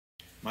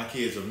My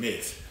kids are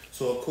mixed,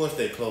 so of course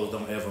their clothes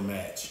don't ever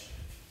match.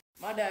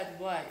 My dad's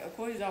black. Of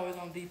course he's always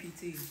on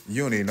BPT.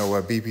 You don't even know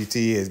what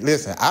BPT is.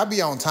 Listen, I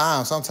be on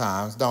time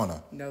sometimes, don't I?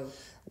 No.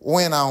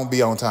 When I don't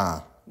be on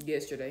time?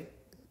 Yesterday.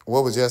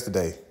 What was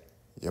yesterday?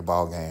 Your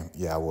ball game.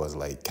 Yeah, I was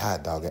late.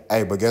 God dog it.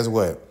 Hey, but guess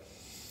what?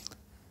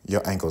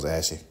 Your ankle's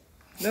ashy.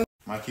 No.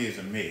 My kids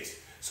are mixed,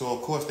 so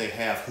of course they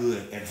half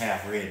hood and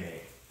half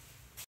redneck.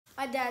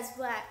 My dad's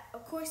black.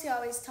 Of course he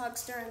always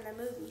talks during the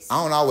movies.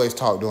 I don't always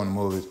talk during the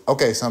movies.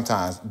 Okay,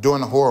 sometimes.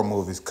 During the horror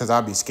movies, because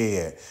I be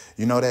scared.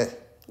 You know that?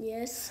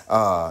 Yes.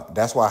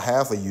 That's why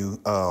half of you,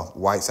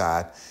 white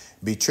side,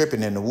 be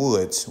tripping in the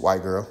woods,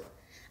 white girl.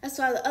 That's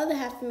why the other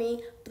half of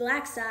me,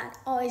 black side,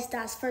 always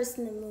dies first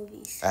in the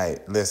movies. Hey,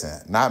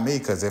 listen, not me,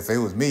 because if it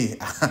was me,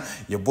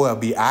 your boy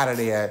would be out of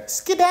there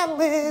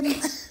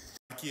skedaddling.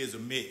 My kids are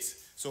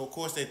mixed, so of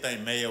course they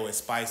think mayo is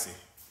spicy.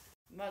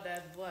 My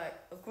dad's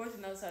black. Of course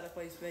he knows how to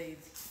play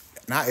spades.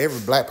 Not every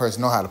black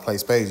person know how to play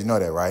spades. You know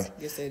that, right?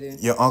 Yes, they do.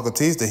 Your Uncle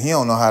Tista, he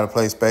don't know how to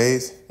play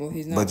spades. Well,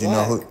 he's not but you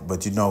black.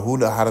 know who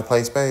know how to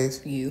play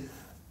spades? You.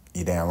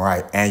 You damn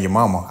right. And your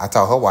mama. I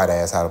taught her white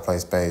ass how to play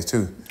spades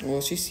too. Well,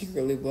 she's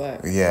secretly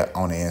black. Yeah,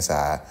 on the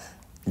inside.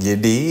 You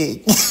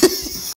dig?